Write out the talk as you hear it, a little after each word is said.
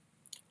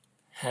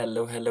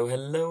Hello, hello,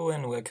 hello,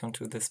 and welcome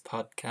to this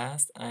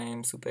podcast.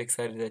 I'm super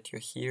excited that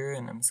you're here,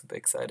 and I'm super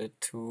excited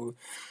to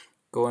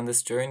go on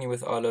this journey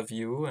with all of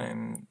you.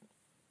 I'm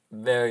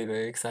very,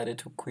 very excited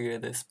to queer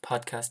this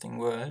podcasting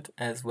world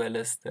as well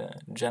as the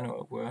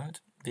general world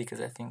because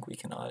I think we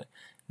can all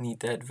need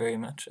that very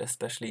much,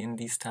 especially in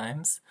these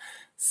times.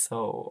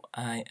 So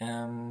I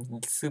am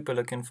super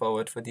looking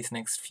forward for these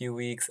next few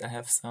weeks. I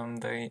have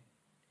some very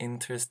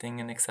interesting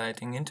and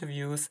exciting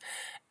interviews.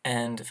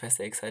 And if I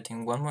say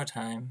exciting one more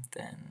time,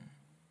 then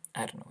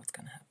I don't know what's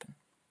gonna happen.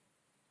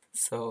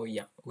 So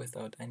yeah,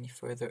 without any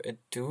further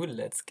ado,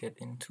 let's get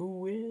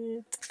into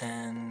it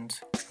and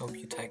hope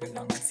you tag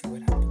along and see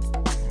what happens.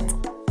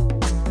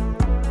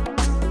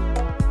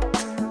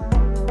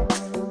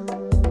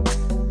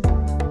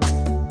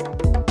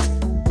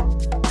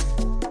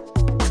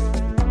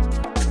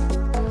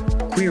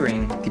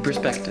 Queering the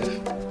Perspective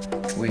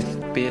with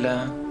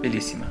Bella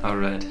Bellissima.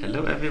 Alright,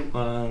 hello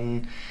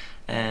everyone,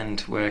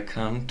 and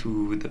welcome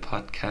to the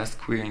podcast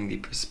Queering the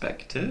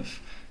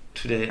Perspective.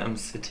 Today I'm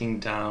sitting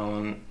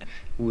down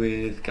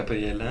with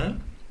Gabriela,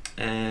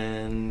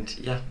 and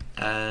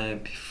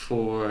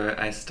before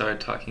I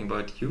start talking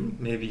about you,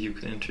 maybe you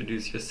can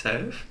introduce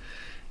yourself,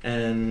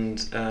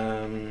 and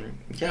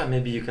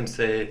maybe you can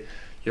say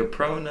your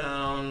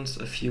pronouns,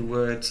 a few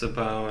words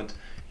about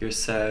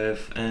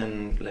yourself,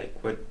 and like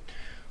what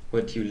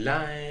you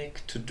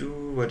like to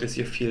do, what is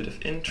your field of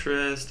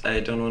interest. I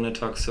don't want to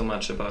talk so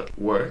much about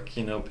work,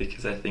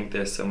 because I think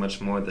there's so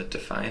much more that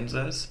defines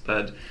us,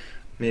 but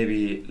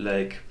maybe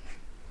like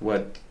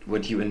what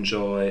you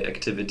enjoy,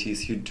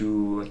 activities you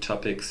do,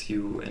 topics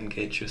you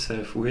engage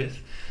yourself with,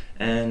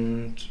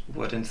 and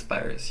what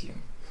inspires you.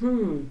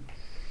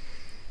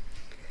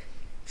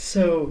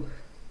 So,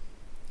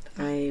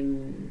 I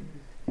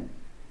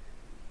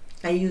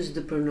use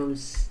the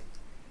pronouns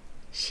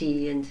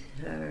she and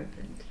her,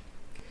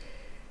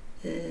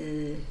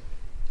 and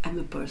I'm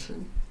a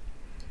person.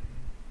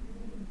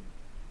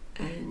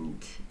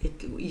 And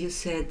you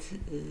said,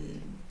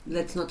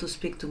 let's not to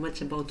speak too much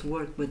about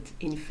work, but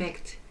in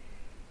fact,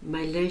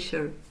 my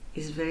leisure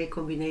is very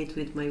combined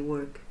with my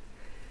work.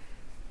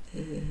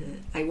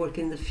 I work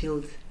in the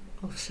field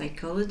of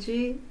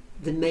psychology.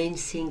 The main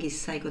thing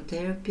is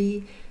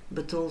psychotherapy,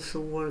 but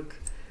also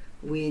work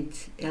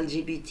with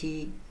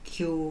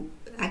LGBTQ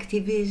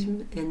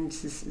activism and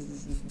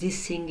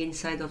this thing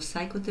inside of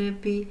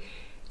psychotherapy.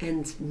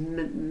 And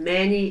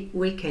many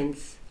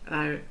weekends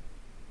are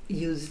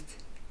used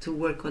to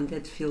work on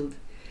that field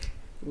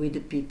with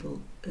the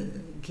people,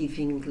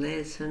 giving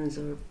lessons.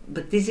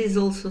 But this is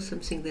also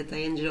something that I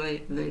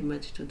enjoy very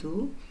much to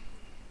do.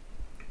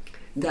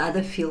 The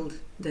other field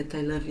that I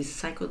love is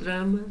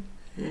psychodrama,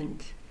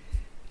 and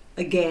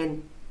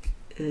again,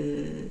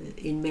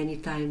 in many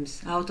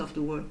times out of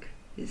the work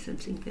is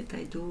something that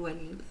I do. I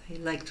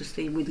like to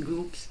stay with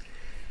groups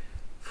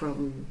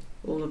from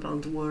all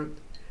around the world.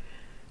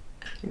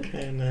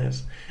 Okay,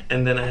 nice.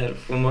 And then I had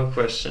one more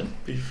question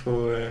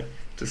before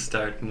to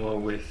start more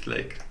with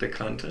like the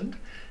content.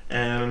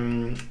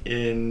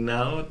 In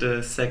now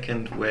the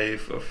second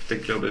wave of the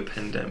global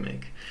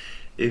pandemic,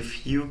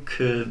 if you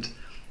could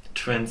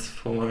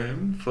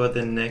transform for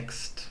the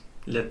next,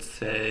 let's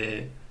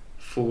say,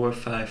 4 or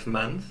 5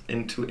 months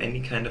into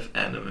any kind of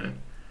animal.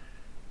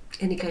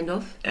 Any kind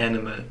of?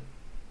 Animal.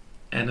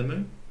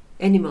 Animal.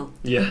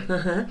 Yeah.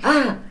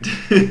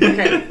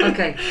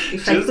 Okay.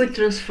 If I could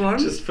transform.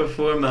 Just for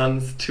 4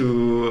 months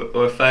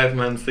or 5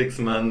 months, 6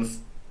 months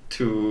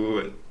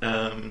to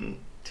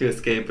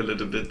escape a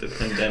little bit the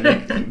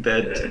pandemic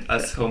that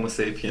us Homo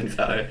sapiens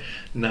are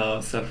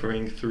now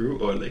suffering through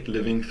or like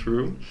living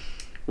through.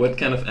 What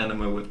kind of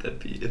animal would that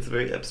be? It's a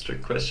very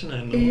abstract question,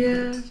 I know.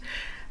 Yeah,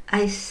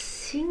 I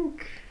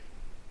think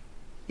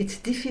it's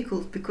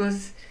difficult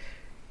because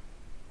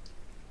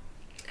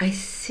I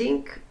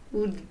think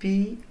would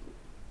be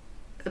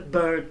a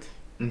bird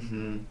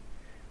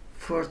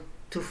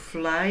to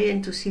fly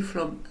and to see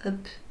from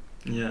up.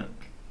 Yeah.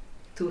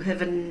 To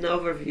have an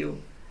overview.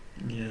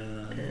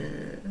 Yeah.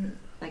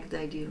 Like the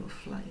idea of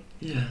flying.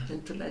 Yeah.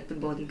 And to let the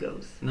body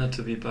go. Not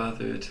to be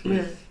bothered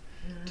with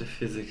the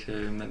physical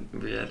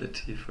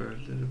reality for a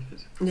little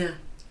bit. Yeah.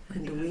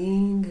 And the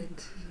wind,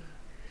 and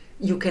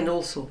you can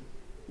also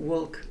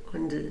walk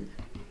on the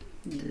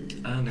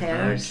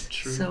hairs.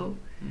 So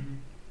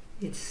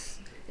it's.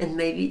 And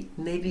maybe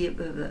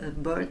a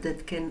bird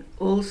that can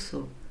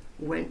also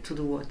went to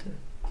the water.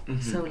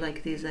 So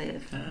like this, I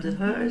have the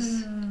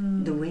hairs,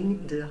 the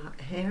wing, the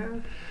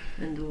hair,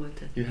 and the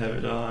water. You have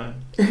it all.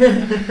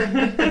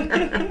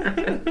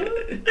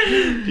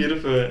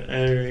 Beautiful.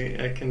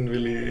 I can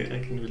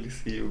really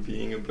see you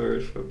being a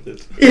bird for a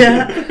bit.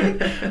 Yeah.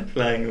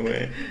 Flying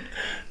away.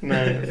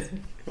 Nice.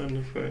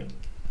 Wonderful.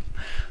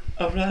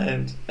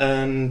 Alright.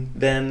 And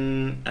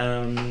then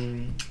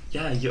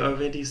you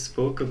already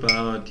spoke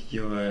about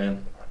your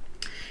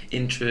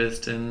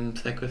interest in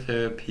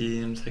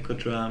psychotherapy and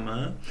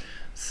psychodrama.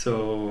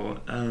 So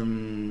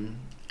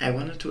I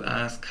wanted to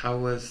ask, how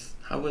was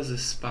it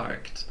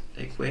sparked?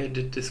 Like, where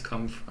did this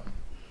come from?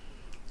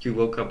 You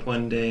woke up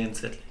one day and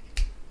said,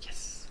 like,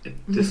 yes,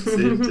 this is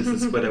it. This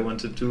is what I want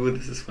to do.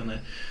 This is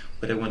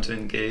what I want to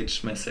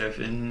engage myself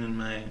in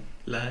my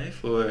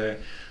life? Or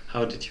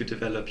how did you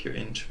develop your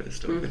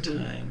interest over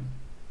time?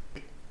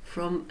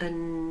 From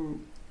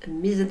a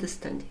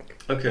misunderstanding.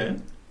 Okay.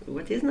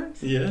 What is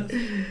nice? Yes,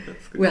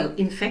 that's good. Well,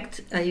 in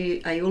fact,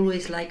 I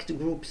always liked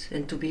groups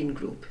and to be in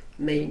group.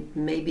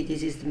 Maybe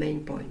this is the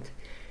main point.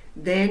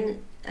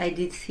 Then I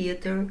did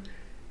theater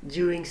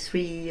during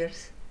 3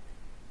 years,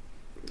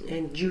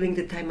 and during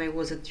the time I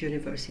was at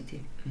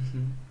university.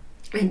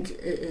 And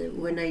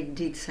when I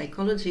did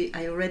psychology,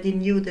 I already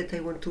knew that I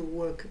want to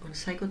work on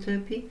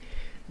psychotherapy,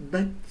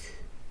 but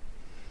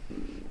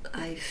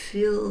I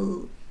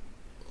feel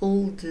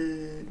all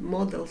the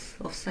models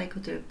of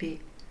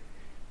psychotherapy,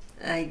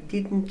 I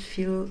didn't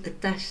feel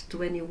attached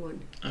to anyone.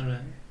 All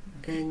right.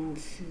 And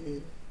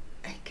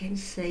I can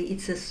say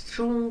it's a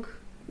strong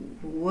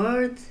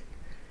word,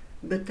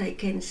 but I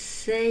can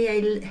say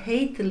I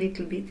hate a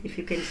little bit, if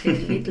you can say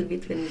a little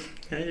bit, when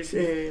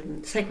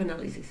it's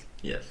psychoanalysis.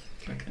 Yes.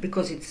 Okay.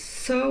 Because it's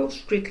so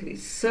strictly,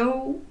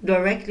 so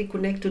directly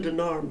connected to the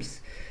norms,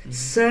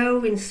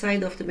 so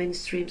inside of the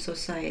mainstream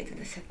society.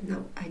 And I said,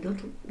 no, I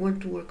don't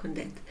want to work on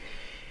that.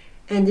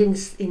 And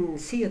in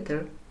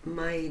theater,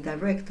 my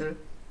director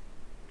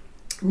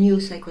knew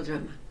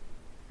psychodrama.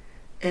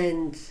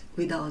 And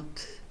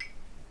without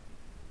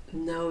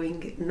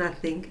knowing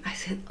nothing, I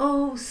said,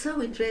 oh,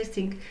 so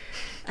interesting.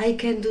 I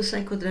can do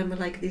psychodrama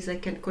like this. I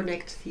can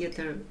connect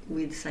theater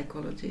with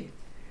psychology.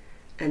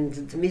 And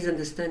the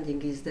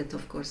misunderstanding is that,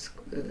 of course,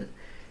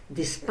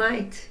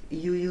 despite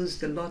you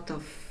used a lot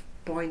of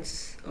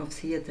points of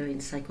theater in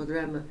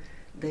psychodrama,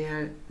 they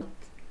are not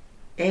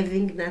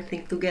having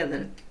nothing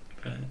together.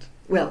 Right.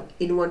 Well,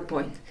 in one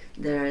point,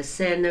 there are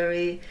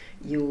scenery,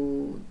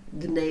 the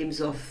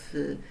names of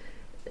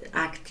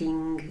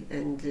acting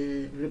and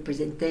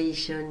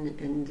representation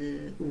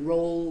and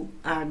role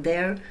are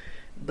there,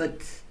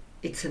 but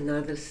it's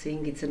another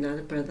thing. It's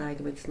another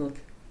paradigm. It's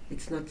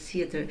not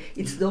theater.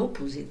 It's the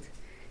opposite.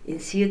 In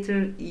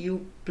theater,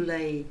 you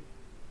play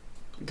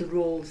the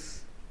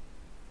roles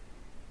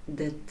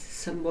that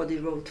somebody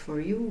wrote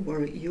for you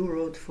or you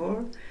wrote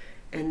for,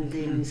 and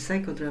in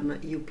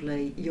psychodrama, you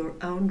play your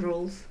own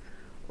roles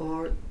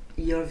or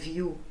your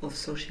view of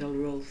social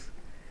roles.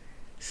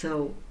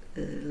 So,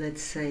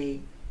 let's say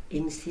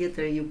in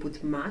theater you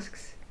put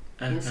masks,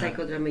 in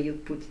psychodrama you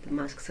put the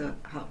masks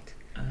out.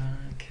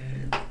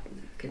 Okay.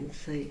 Can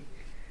say,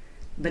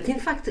 but in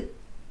fact,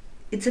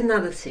 it's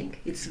another thing.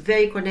 It's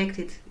very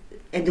connected.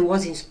 And it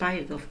was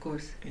inspired, of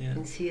course,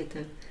 in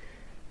theater.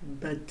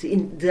 But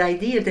in the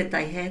idea that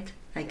I had,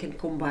 I can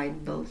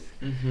combine both.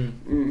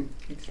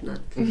 It's not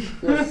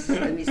it was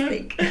a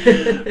mistake.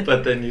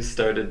 But then you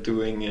started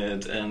doing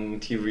it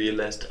and you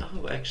realized,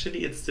 oh,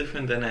 actually it's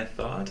different than I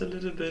thought a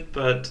little bit,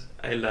 but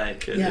I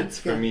like it. It's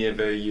for me a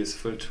very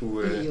useful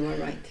tool. You are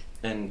right.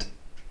 And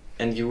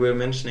you were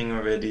mentioning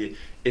already,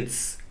 it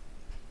is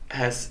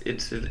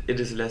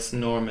less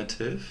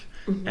normative,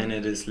 and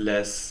it is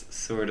less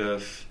sort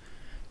of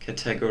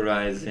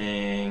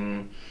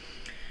categorizing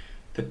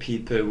the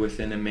people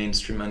within a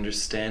mainstream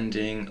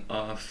understanding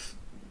of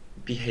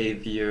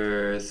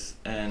behaviors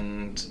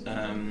and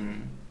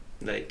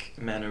like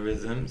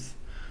mannerisms.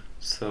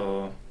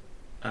 So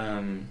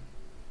how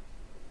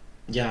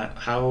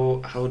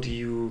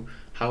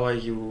are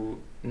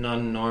you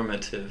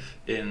non-normative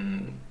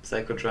in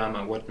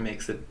psychodrama? What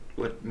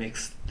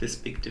makes this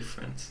big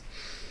difference?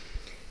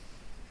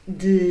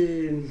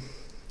 The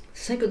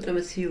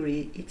psychodrama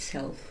theory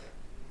itself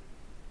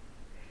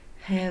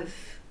have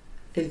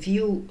a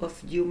view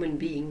of human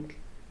being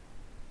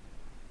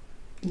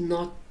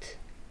not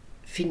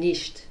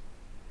finished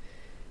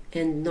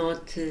and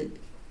not,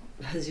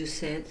 as you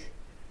said,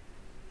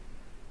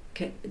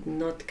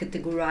 not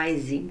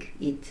categorizing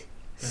it.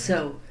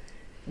 So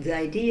the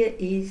idea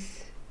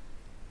is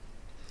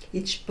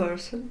each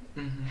person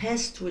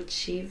has to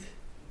achieve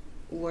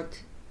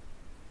what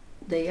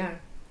they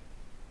are,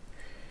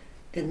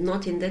 and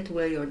not in that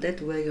way or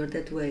that way or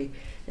that way,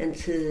 and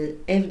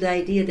have the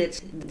idea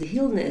that the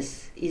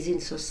illness is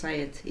in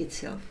society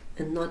itself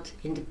and not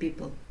in the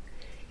people.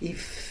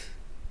 If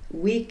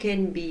we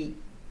can be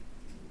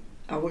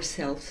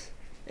ourselves,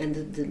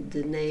 and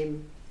the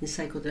name in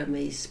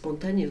psychodrama is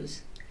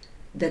spontaneous,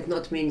 that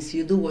not means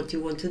you do what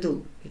you want to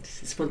do.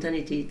 It's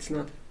spontaneity. It's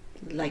not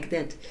like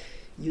that.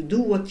 You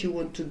do what you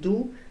want to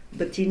do,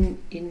 but in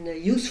a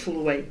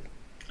useful way.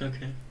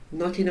 Okay.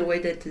 Not in a way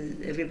that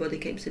everybody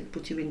comes and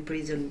put you in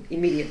prison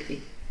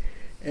immediately.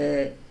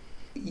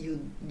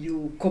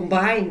 You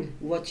combine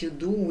what you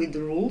do with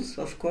the rules,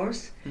 of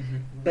course,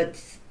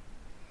 but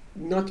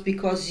not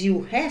because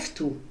you have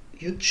to.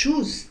 You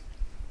choose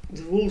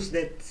the rules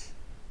that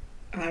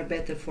are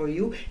better for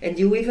you, and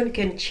you even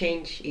can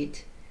change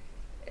it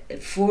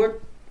for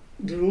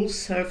the rules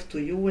serve to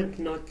you and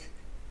not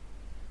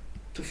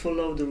to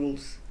follow the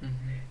rules.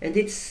 And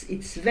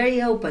it's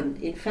very open.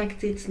 In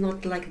fact, it's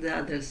not like the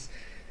others.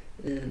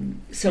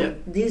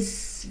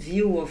 This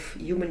view of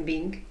human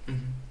being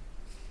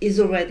is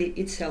already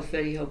itself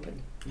very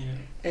open. Yeah.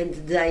 And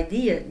the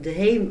idea, the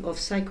aim of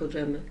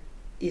psychodrama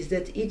is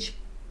that each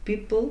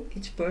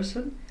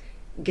person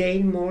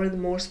gain more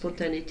and more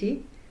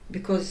spontaneity,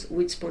 because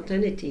with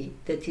spontaneity,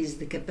 that is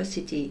the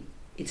capacity,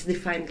 it's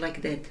defined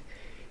like that,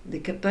 the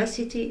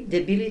capacity, the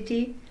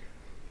ability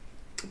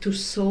to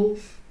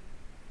solve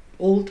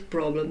old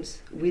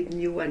problems with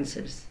new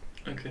answers.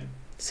 Okay.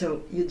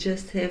 So you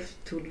just have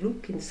to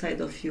look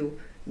inside of you,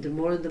 the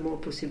more and the more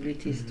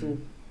possibilities to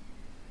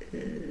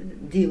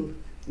deal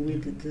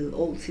with the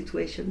old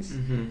situations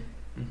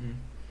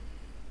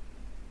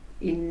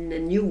in a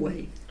new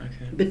way.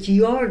 Okay. But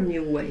your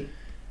new way.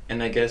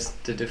 And I guess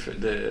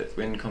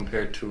when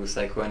compared to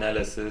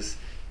psychoanalysis,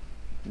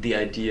 the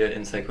idea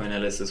in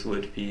psychoanalysis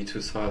would be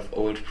to solve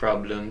old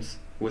problems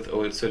with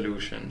old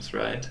solutions,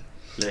 right?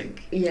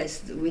 Like,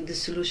 yes, with the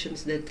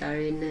solutions that are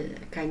in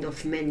a kind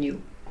of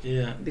menu.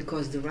 Yeah.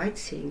 Because the right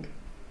thing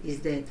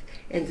is that,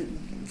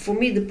 and for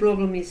me the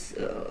problem is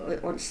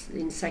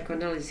in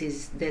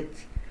psychoanalysis that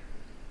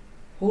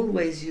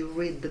always you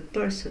read the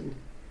person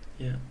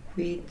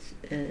with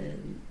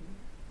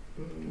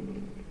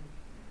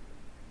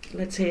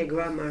let's say a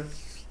grammar,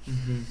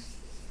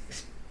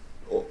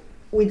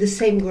 with the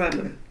same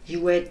grammar.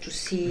 You had to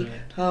see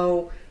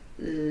how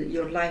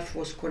your life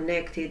was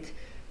connected,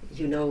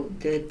 you know,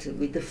 that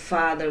with the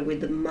father,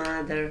 with the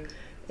mother,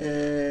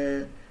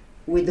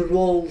 with the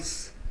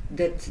roles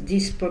that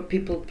these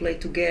people play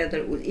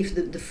together. If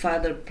the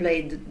father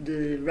played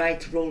the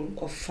right role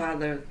of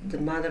father, the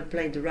mother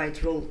played the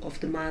right role of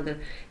the mother,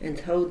 and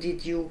how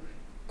did you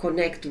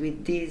connect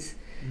with this?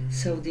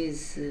 So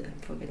this, I'm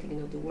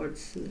forgetting the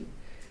words,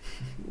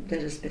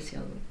 there's a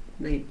special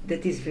name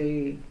that is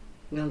very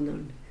well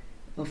known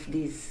of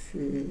this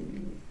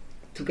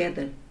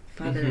together,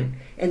 father,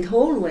 and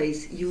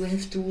always you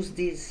have to use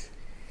this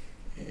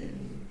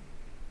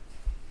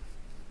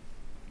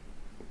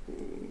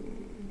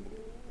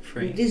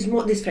frame.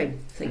 This frame,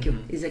 thank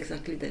you, is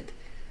exactly that,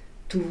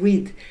 to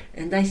read.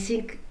 And I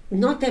think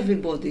not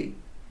everybody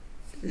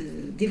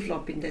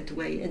develop in that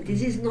way, and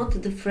this is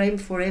not the frame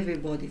for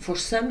everybody. For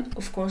some,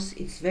 of course,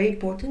 it's very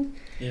important,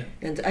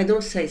 and I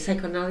don't say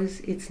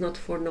psychoanalysis it's not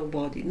for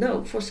nobody.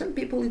 No, for some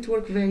people it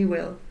works very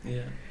well,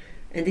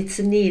 and it's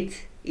a need,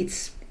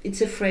 it's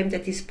a frame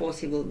that is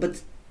possible.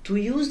 But to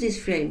use this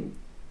frame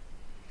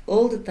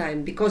all the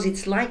time, because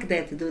it's like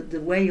that,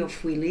 the way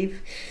of we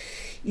live,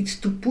 it's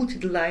to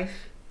put the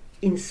life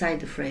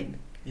inside the frame,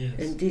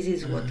 and this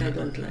is what I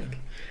don't like.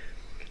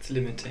 It's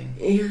limiting.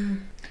 Yeah.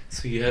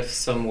 So you have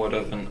somewhat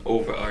of an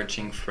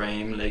overarching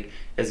frame, like,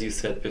 as you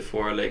said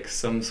before, like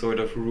some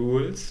sort of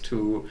rules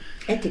to...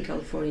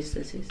 Ethical, for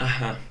instance.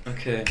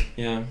 Okay,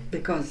 yeah.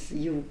 Because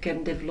you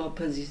can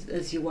develop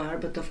as you are,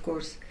 but of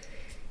course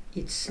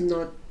it's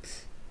not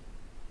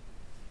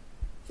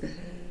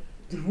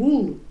the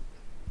rule.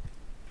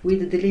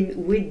 With the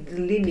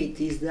limit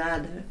is the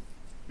other,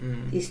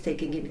 is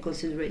taking in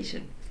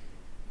consideration.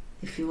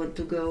 If you want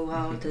to go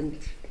out and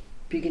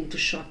begin to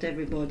shot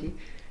everybody,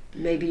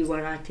 maybe you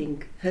are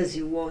acting as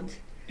you want,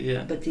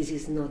 but this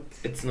is not...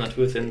 It's not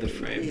within the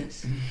frame.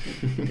 Yes,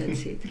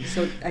 that's it.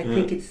 So I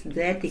think it's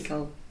the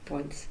ethical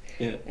points.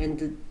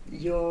 And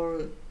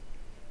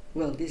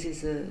this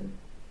is a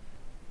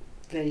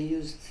very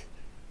used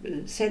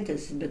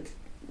sentence, but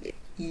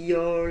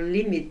your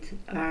limit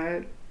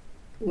are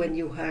when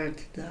you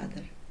hurt the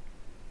other.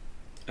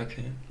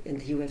 Okay.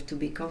 And you have to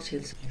be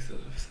conscious. Makes a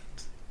lot of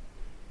sense.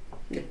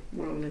 Yeah,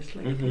 more or less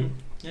like that.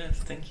 Yes,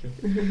 thank you.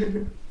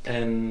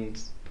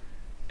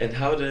 And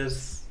how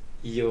does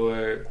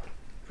your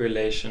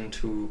relation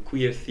to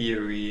queer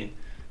theory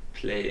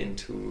play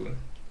into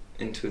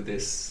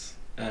this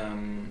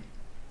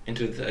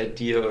into the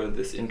idea or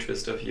this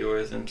interest of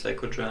yours in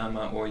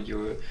psychodrama, or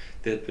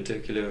the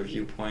particular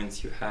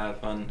viewpoints you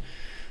have on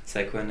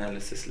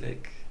psychoanalysis?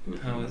 Like,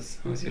 how is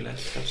your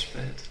life touched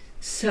by it?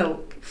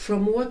 So,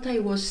 from what I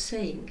was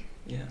saying,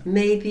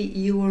 maybe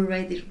you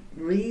already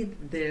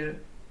read there,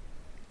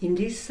 in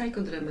this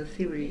psychodrama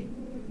theory,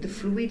 the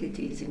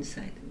fluidity is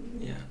inside.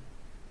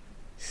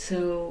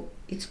 So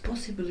it's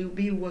possible you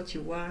be what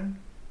you are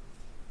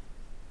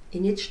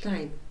in each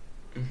time.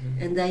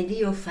 And the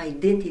idea of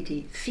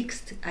identity,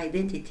 fixed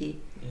identity,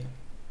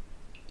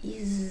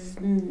 is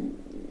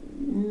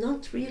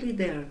not really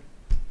there.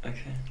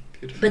 Okay,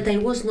 beautiful. But I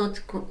was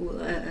not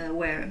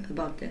aware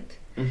about that.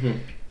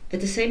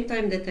 At the same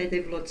time that I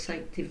developed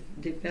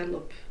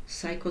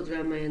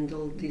psychodrama and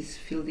all this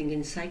fielding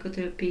in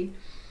psychotherapy,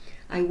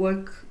 I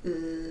work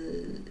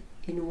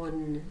in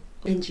one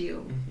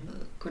NGO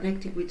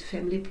connected with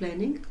family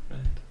planning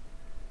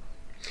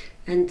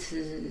and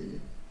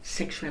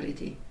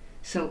sexuality.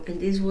 So, and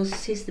this was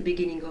since the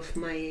beginning of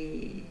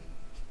my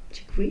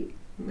degree,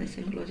 my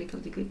psychological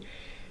degree,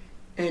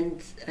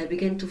 and I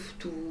began to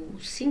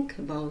think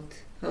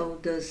about how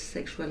does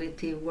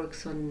sexuality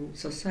works on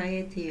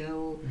society,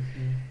 how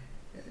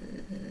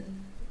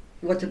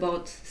what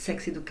about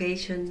sex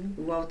education,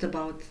 what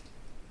about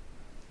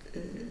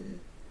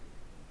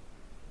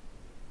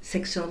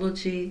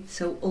sexology.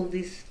 So all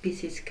these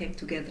pieces came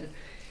together,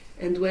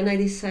 and when I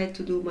decided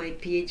to do my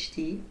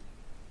PhD,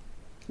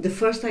 The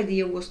first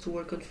idea was to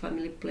work on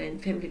family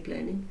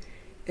planning,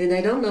 and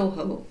I don't know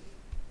how,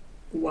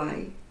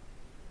 why.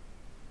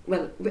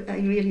 Well, I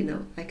really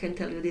know. I can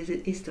tell you this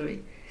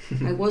history.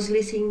 I was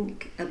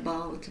listening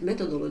about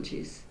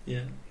methodologies,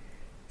 Yeah.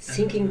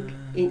 thinking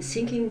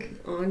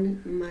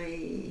on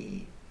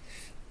my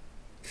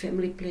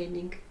family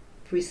planning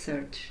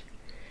research,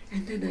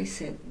 and then I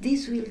said,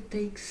 this will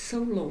take so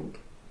long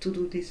to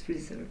do this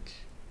research,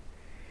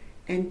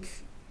 and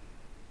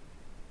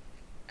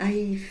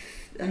I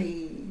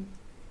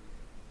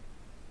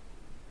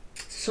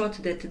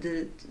thought that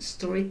the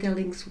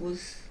storytelling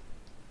was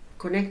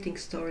connecting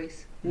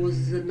stories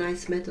was a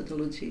nice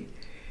methodology,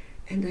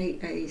 and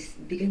I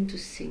began to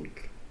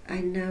think. I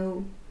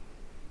know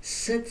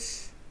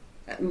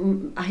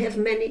I have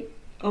many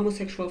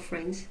homosexual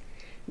friends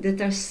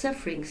that are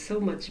suffering so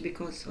much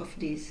because of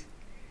this,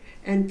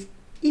 and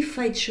if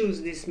I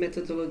choose this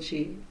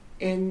methodology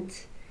and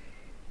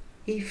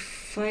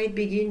if I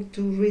begin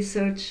to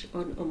research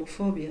on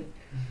homophobia,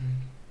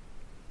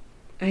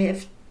 I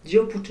have the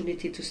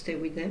opportunity to stay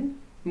with them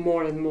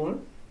more and more.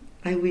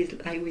 I will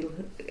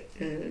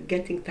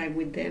getting time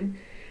with them.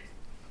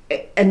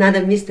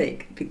 Another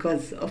mistake,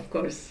 because of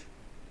course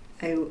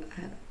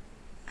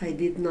I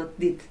did not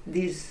did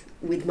this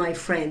with my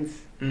friends,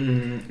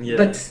 Yeah.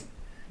 but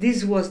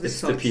this was the It's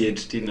source. the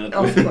PhD, not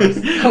Of course,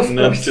 of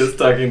not course. just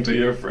talking to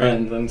your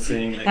friends and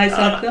saying like, I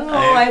thought, no,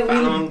 I I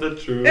will- found the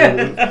truth.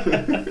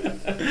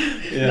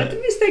 Yeah. But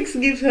mistakes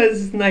give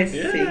us nice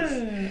Yeah. things.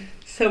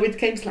 So it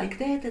came like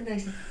that, and I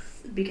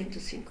began to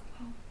think,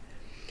 wow,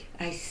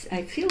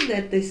 I feel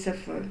that they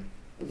suffer.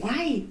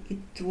 Why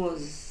it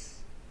was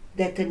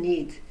that a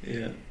need?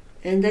 Yeah.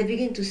 And I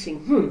began to think,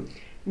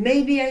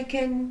 maybe I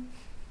can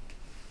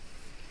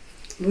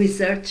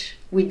research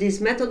with this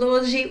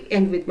methodology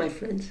and with my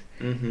friends.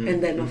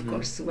 And then, of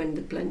course, when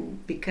the plan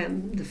became,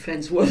 the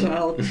friends were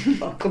out,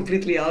 or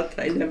completely out.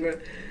 I never,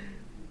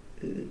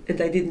 and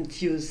I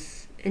didn't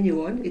use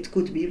anyone. It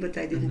could be, but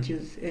I didn't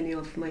use any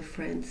of my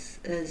friends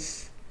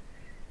as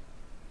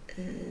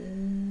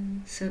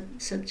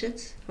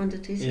subjects on the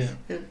thesis.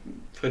 Yeah.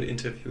 For the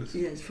interviews.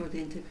 Yes, for the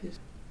interviews.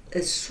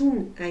 As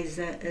soon as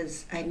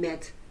I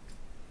met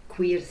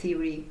queer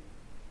theory,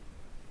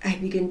 I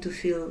began to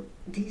feel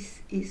this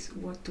is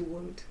what the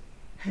world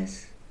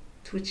has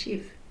to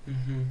achieve.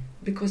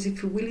 Because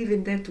if we live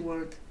in that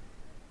world,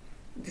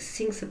 the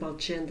things about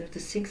gender, the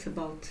things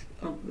about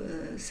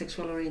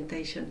sexual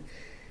orientation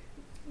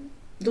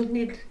don't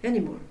need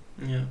anymore.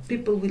 Yeah.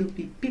 People will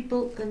be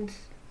people, and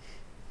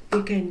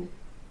we can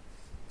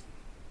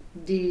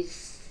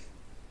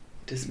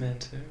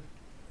Dismantle.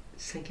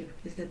 thank you,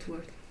 is that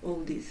word,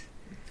 all this.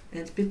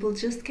 And people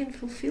just can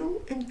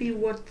fulfill and be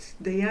what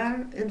they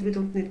are, and we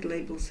don't need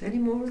labels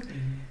anymore.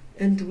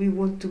 And we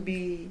want to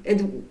be,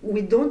 and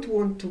we don't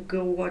want to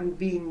go on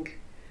being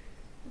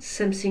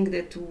something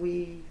that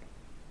we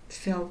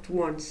felt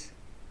once,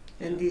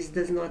 and this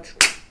does not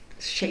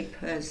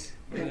shape us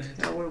and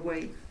our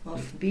way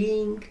of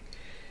being.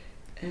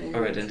 And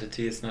Our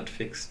identity is not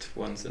fixed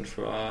once and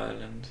for all,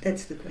 and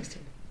that's the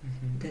question.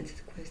 That's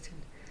the question.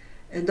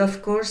 And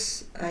of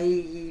course,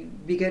 I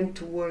began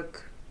to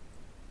work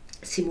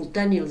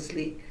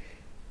simultaneously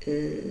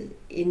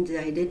in the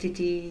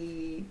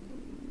identity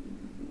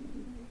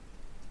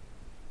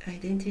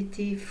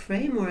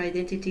frame or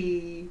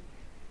identity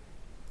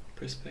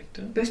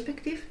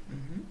perspective.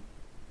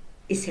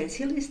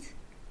 Essentialist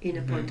in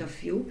a point of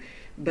view,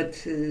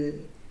 but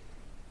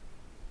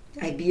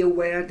I be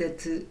aware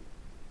that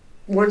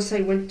once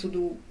I went to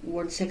do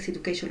one sex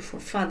education for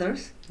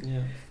fathers,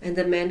 and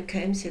the man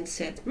came and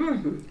said,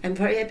 I'm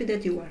very happy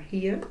that you are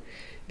here,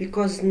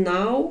 because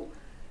now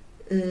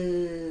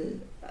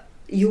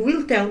you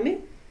will tell me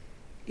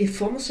if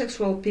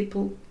homosexual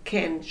people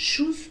can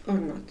choose or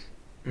not.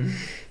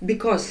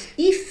 Because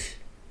if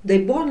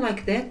they're born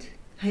like that,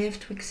 I have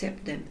to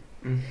accept them.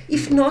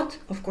 If not,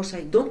 of course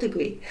I don't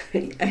agree.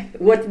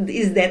 What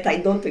is that? I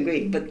don't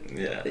agree, but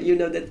you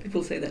know that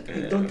people say that.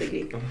 I don't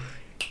agree.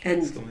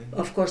 And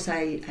of course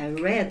I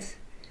read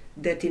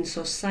that in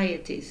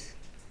societies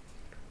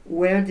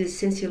where the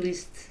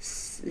essentialist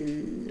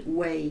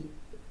way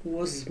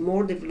was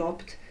more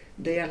developed,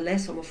 they are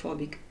less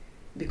homophobic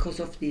because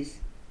of this.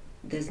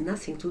 There's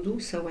nothing to do,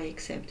 so I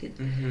accepted.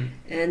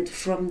 And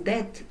from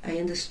that I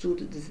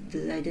understood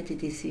the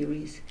identity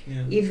theories,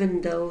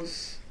 even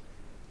those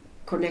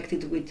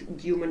connected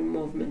with human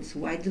movements.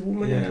 Why the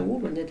woman and the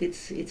woman? That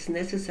it's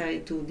necessary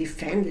to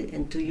defend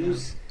and to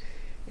use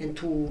and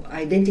to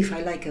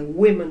identify like a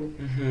woman.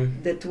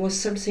 That was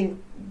something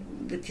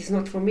that is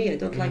not for me. I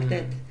don't like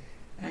that.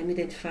 I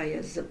identify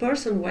as a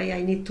person. Why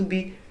I need to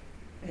be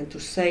and to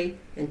say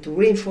and to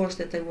reinforce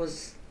that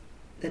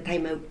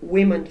I'm a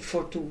woman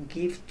for to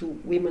give to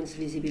women's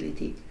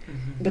visibility.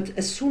 But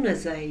as soon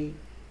as I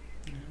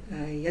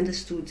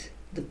understood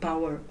the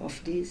power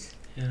of this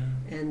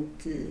and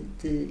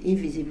the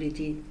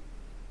invisibility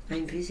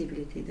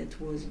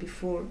that was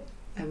before,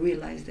 I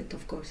realized that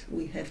of course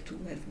we have to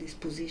have this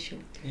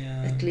position,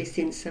 at least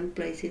in some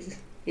places,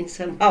 in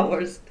some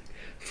hours,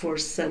 for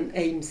some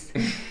aims.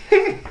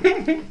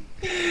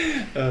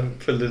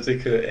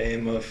 political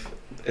aim of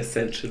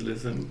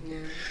essentialism, Yeah.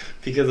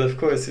 because of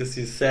course, as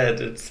you said,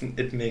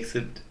 it makes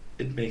it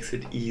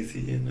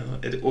easy, you know,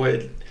 it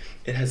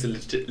has a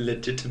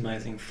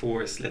legitimizing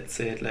force. Let's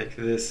say it like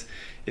this: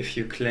 if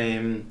you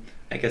claim,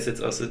 I guess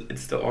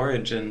it's the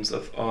origins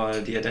of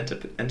all the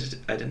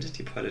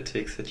identity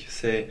politics that you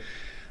say,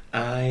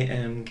 I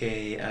am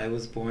gay, I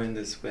was born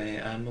this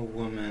way, I'm a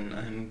woman,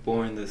 I'm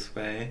born this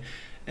way,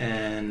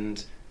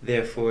 and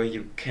therefore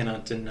you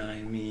cannot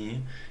deny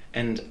me,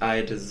 and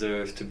I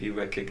deserve to be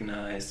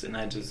recognized, and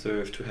I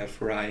deserve to have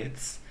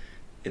rights.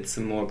 It's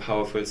a more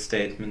powerful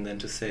statement than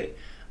to say,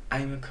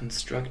 I'm a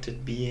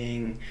constructed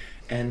being,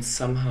 and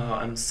somehow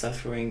I'm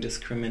suffering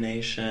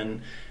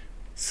discrimination,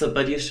 so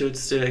but you should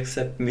still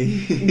accept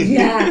me.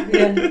 Yeah,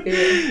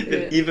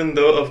 yeah. Even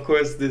though, of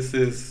course, this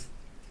is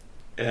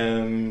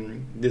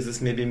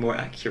maybe more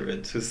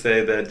accurate to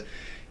say that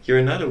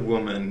you're not a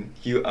woman.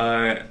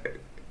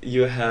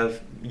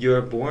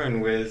 You're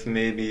born with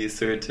maybe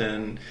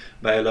certain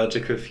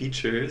biological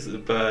features,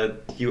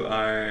 but you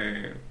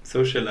are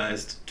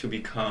socialized to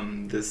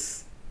become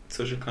this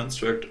social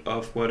construct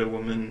of what a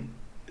woman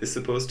is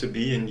supposed to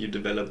be, and you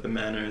develop the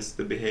manners,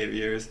 the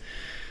behaviors,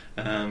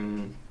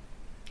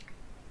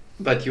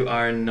 but you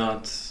are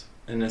not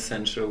an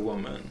essential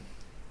woman.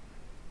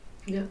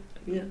 Yeah.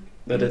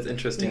 But it's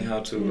interesting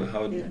how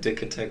yeah. the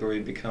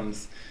category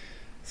becomes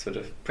sort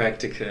of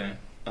practical,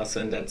 also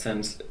in that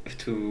sense,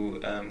 to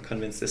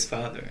convince this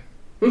father.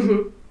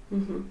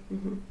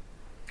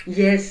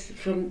 Yes,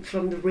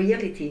 from the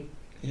reality.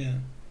 Yeah.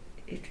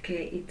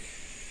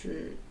 It's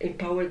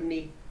empowered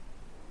me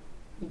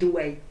the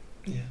way.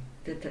 Yeah.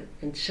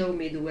 And show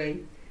me the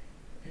way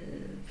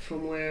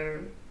from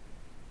where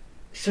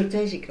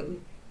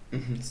strategically.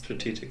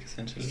 Strategic,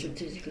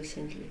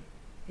 essentially.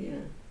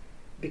 Yeah.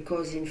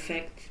 Because in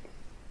fact,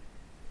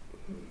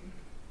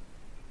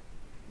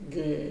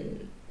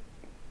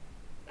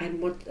 I'm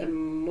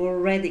more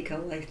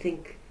radical. I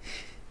think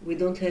we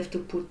don't have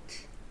to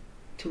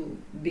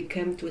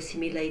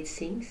assimilate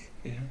things.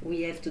 Yeah.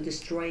 We have to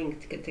destroy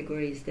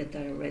categories that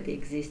are already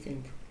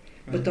existent.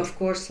 Right. But of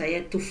course, I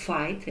had to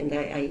fight, and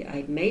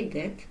I made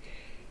that.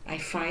 I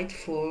fight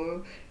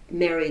for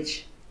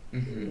marriage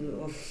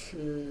of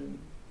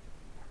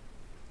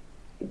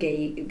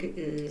gay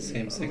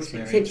same-sex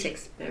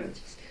marriages,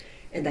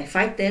 and I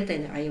fight that,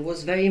 and I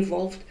was very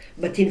involved.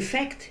 But in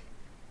fact,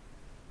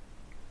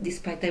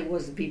 despite I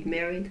was being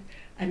married,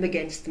 I'm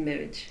against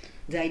marriage.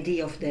 The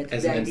idea of that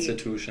as an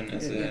institution,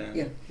 as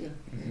a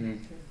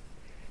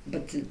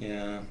But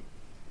yeah.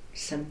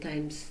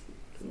 Sometimes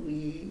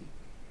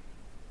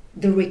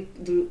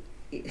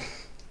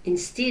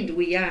instead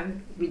we are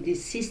with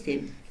this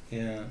system.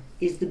 Yeah.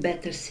 Is the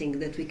better thing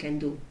that we can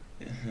do.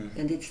 Uh-huh.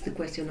 And it's the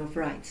question of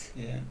rights.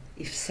 Yeah.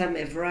 If some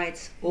have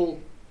rights,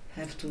 all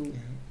have to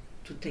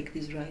take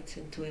these rights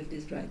and to have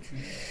these rights.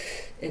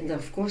 Yeah. And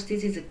of course,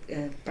 this is a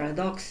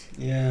paradox.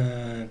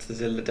 Yeah, it's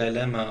a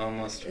dilemma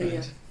almost,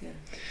 right?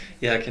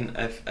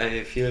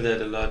 I feel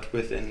that a lot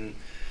within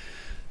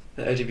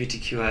the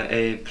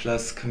LGBTQIA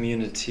plus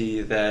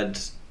community,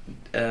 that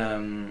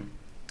there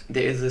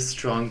is a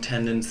strong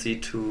tendency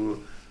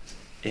to,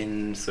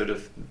 in sort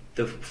of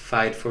the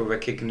fight for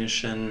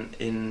recognition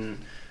in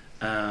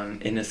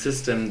a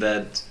system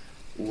that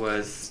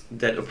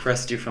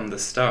oppressed you from the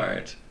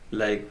start.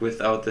 Like,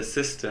 without the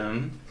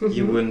system,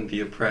 you wouldn't be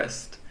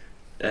oppressed,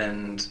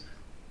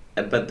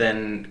 but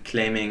then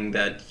claiming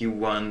that you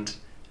want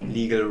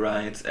legal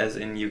rights, as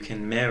in you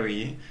can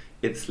marry,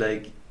 it's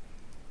like,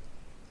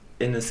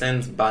 in a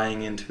sense,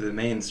 buying into the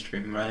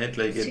mainstream, right?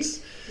 Like,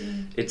 it's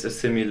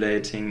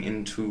assimilating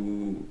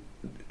into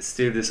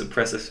still this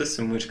oppressive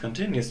system, which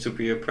continues to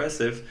be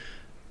oppressive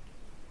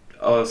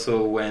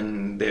also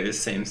when there is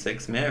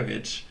same-sex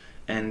marriage,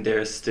 and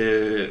there's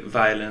still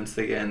violence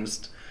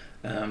against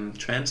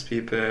trans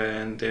people,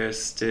 and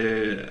there's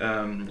still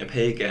a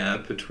pay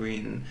gap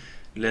between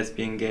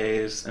lesbian,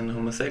 gays, and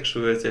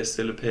homosexuals. There's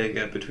still a pay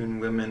gap between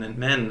women and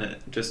men,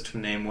 just to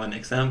name one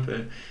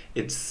example.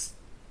 It's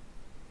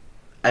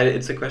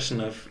a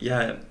question of,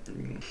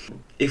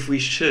 if we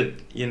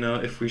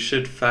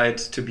should fight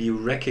to be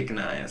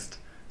recognized,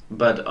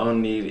 but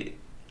only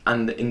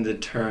in the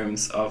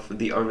terms of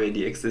the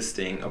already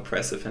existing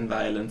oppressive and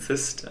violent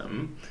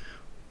system.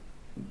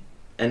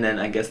 And then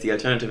I guess the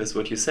alternative is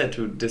what you said,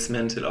 to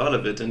dismantle all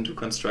of it and to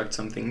construct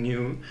something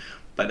new.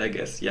 But I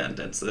guess,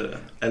 that's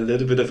a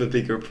little bit of a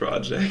bigger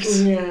project.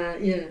 Yeah.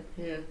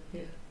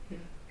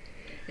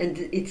 And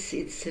it's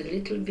a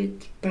little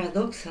bit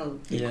paradoxal,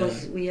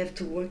 because we have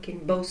to work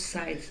in both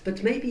sides.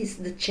 But maybe it's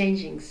the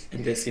changings.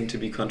 And they seem to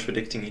be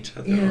contradicting each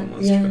other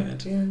almost,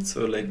 right? Yeah.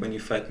 So like when you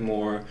fight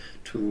more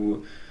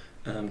to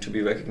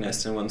be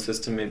recognized in one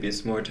system, maybe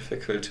it's more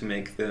difficult to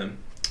make the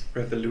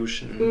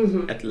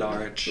revolution at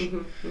large.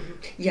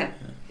 Yeah.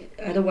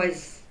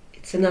 Otherwise,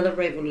 it's another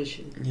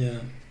revolution. Yeah.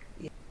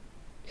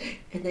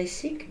 And I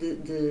think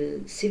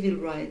the civil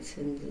rights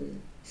and the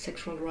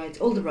sexual rights,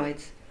 all the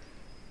rights,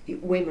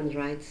 women's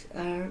rights,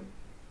 are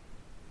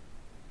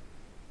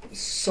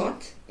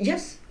thought,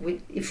 yes,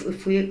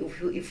 if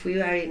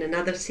we are in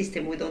another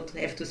system, we don't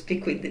have to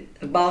speak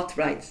about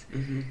rights.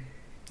 Mm-hmm.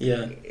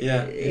 Yeah.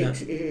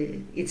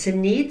 It's a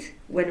need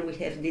when we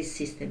have this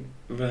system,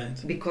 Right.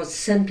 because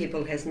some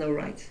people has no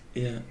rights.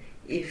 Yeah.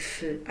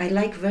 If I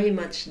like very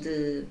much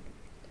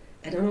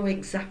I don't know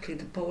exactly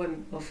the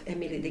poem of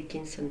Emily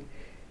Dickinson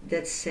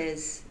that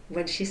says,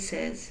 when she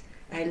says,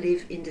 I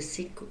live in the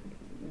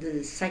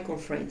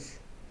circumference.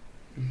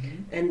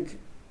 Mm-hmm. And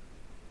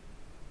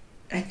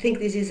I think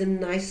this is a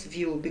nice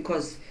view,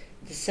 because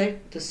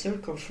the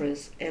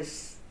circumference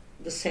as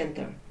the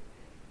center,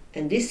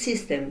 and this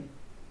system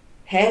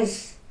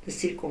has the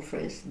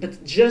circumference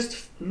but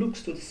just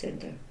looks to the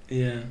center.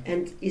 Yeah.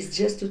 And it's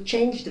just to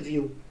change the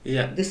view.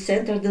 Yeah. The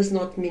center does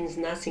not mean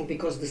nothing,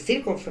 because the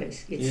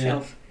circumference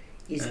itself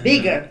is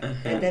bigger,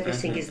 and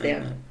everything is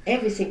there.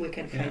 Everything we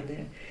can find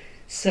there.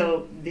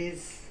 So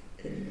this,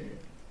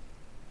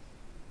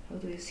 how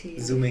do you see?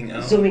 Zooming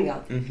out. Zooming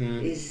out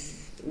Mm-hmm.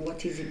 is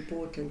what is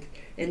important,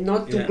 and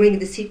not to Yeah. bring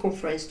the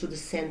circumference to the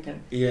center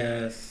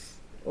Yes.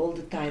 all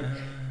the time.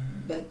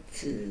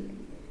 But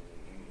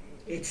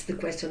it's the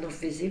question of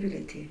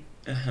visibility.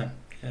 Yeah.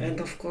 And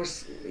of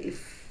course,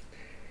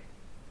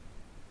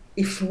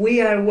 if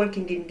we are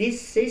working in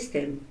this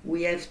system,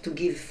 we have to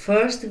give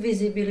first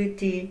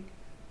visibility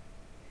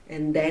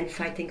and then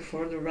fighting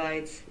for the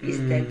rights. Is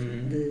that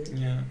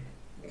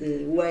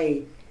the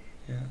way?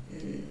 Yeah.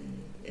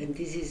 And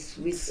this is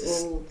with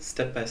all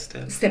step by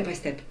step. Step by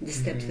step, the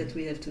steps that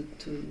we have to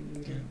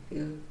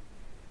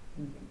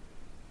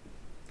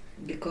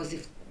because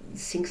if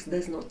things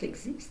does not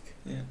exist,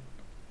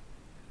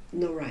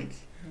 no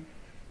rights.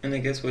 And I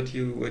guess what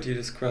you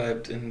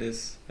described in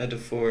this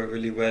metaphor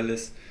really well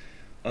is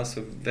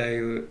also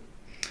very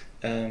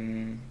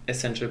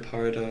essential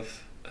part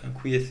of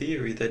queer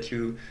theory, that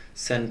you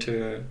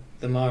center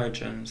the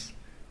margins,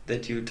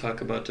 that you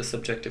talk about the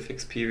subjective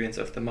experience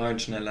of the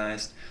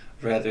marginalized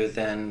rather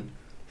than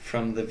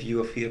from the view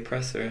of the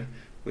oppressor,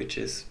 which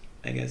is,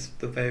 I guess,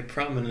 the very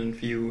prominent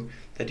view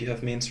that you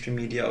have mainstream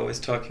media always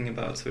talking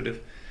about, sort of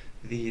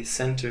the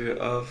center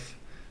of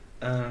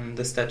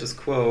the status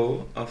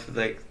quo, of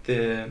like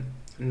the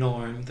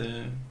norm,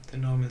 the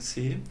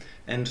normalcy,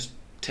 and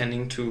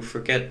tending to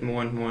forget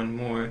more and more and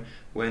more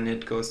when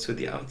it goes to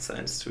the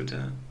outsides, to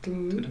the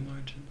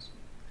margins.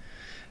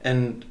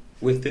 And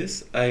with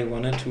this, I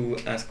wanted to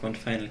ask one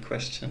final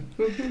question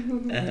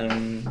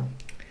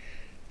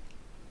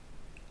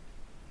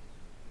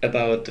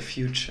about the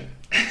future.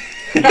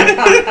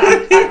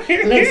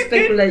 Let's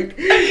speculate.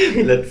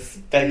 Let's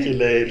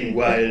speculate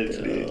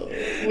wildly.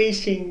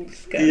 Wishing.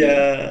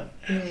 Yeah.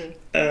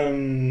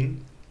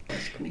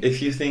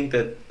 If you think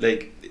that,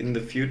 like, in the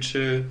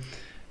future,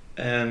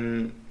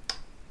 if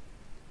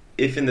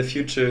in the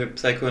future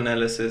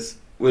psychoanalysis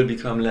will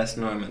become less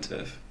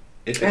normative,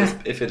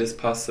 if it is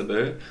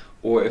possible,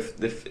 or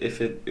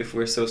if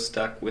we're so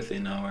stuck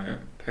within our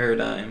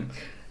paradigm.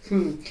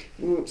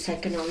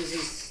 Psychoanalysis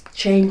is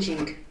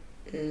changing.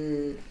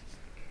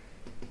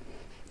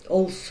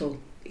 Also,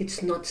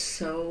 it's not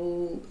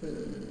so.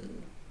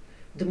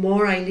 The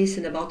more I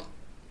listen about,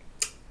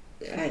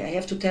 I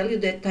have to tell you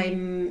that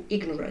I'm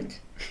ignorant,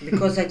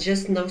 because I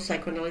just know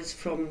psychoanalysis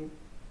from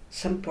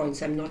some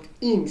points. I'm not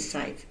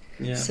inside.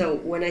 Yeah. So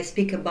when I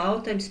speak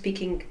about, I'm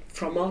speaking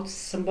from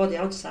somebody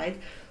outside.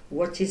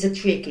 What is a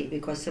tricky,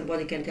 because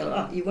somebody can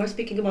tell, you are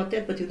speaking about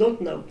that, but you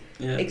don't know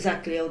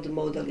exactly how the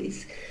model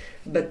is.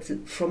 But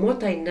from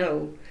what I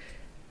know,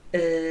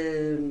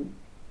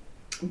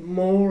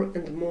 more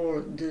and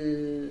more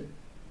the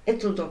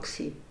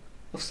heterodoxy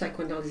of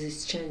psychoanalysis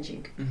is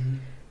changing. Mm-hmm.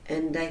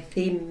 And I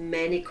think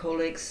many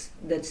colleagues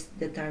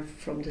that are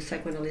from the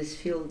psychoanalysis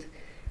field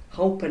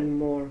open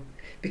more.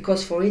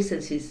 Because, for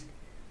instance,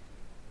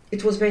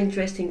 it was very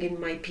interesting in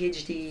my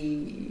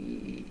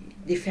PhD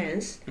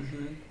defense.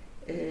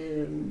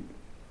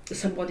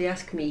 Somebody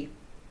asked me,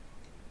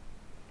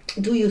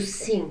 do you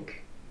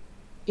think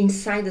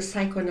inside the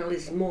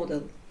psychoanalysis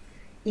model,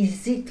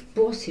 is it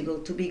possible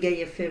to be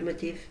gay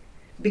affirmative?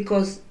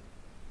 Because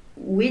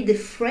with the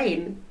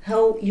frame,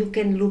 how you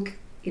can look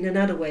in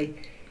another way.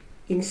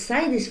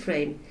 Inside this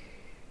frame,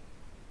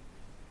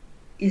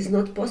 is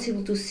not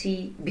possible to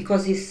see,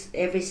 because it's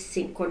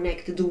everything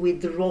connected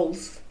with the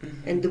roles,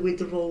 and with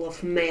the role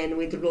of men,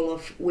 with the role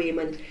of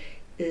women.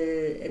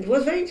 It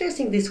was very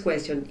interesting, this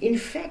question. In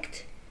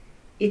fact,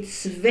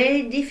 it's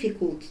very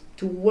difficult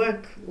to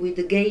work with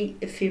the gay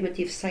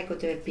affirmative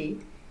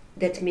psychotherapy.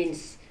 That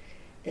means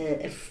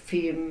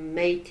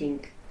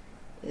affirmating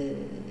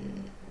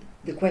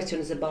the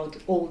questions about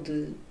all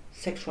the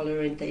sexual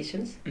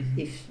orientations,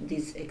 if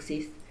these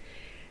exist,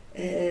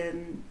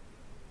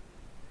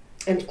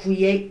 and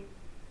create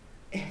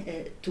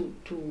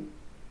to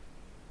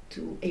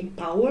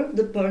empower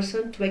the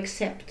person to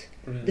accept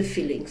the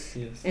feelings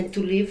and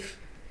to live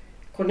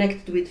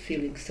connected with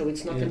feelings. So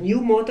it's not a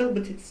new model,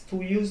 but it's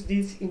to use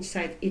this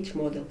inside each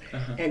model.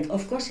 And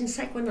of course in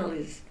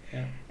psychoanalysis,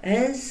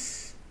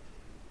 as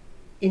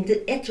in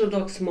the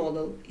heterodox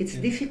model, it's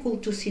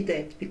difficult to see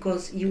that,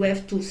 because you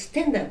have to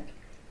stand up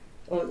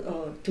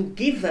or to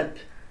give up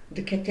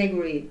the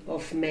category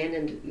of men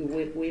and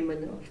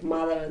women, of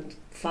mother and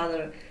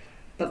father.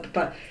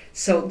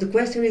 So the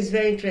question is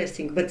very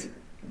interesting, but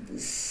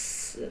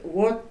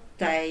what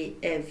I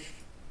have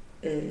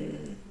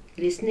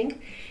listening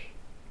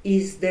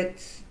is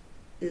that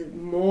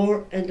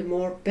more and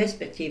more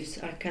perspectives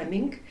are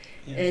coming,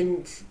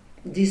 and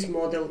this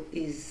model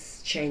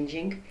is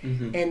changing,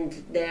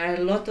 and there are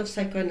a lot of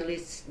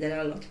psychoanalysts. There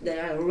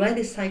are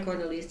already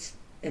psychoanalysts,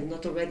 and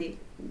not already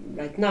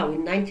right now.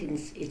 In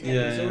 19th it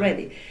happens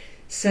already.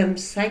 Some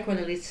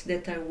psychoanalysts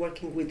that are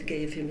working with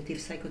gay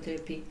affirmative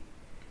psychotherapy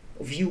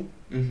view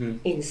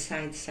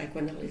inside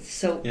psychoanalysis.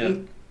 So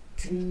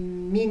it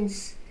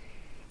means,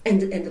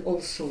 and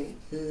also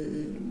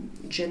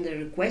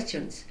gender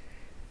questions,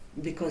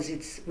 because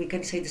we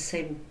can say the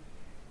same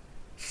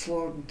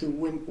for the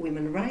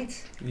women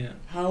rights.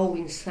 How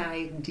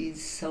inside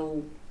this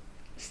so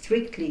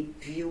strictly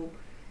view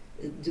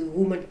the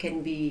woman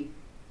can be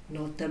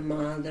not a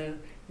mother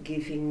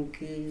giving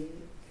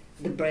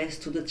the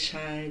breast to the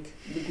child,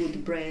 the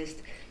good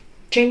breast,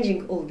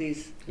 changing all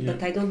this.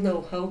 But I don't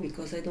know how,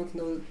 because I don't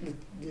know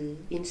the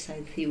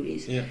inside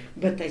theories.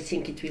 But I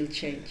think it will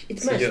change. It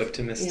so must. You're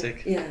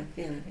optimistic. I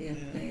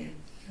am.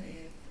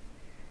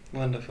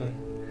 Wonderful.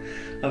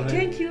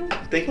 Thank you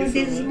for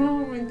this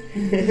moment.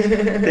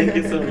 Thank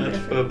you so much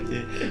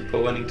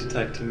for wanting to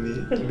talk to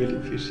me. I really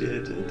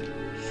appreciate it.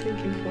 Thank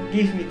you for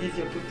giving me this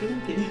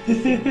opportunity.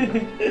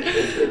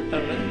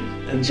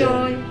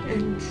 Enjoy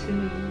and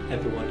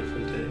have a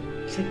wonderful day.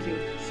 Thank you.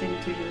 Same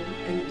to you,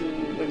 and do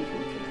wonderful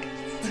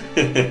podcasts.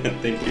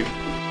 Thank you.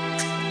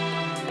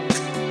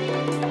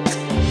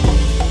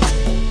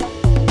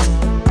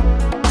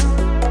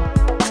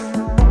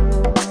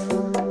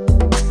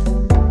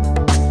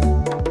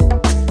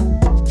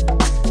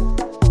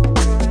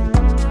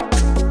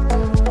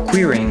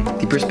 Queering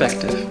the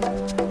Perspective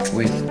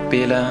with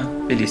Bela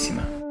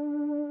Bellissima.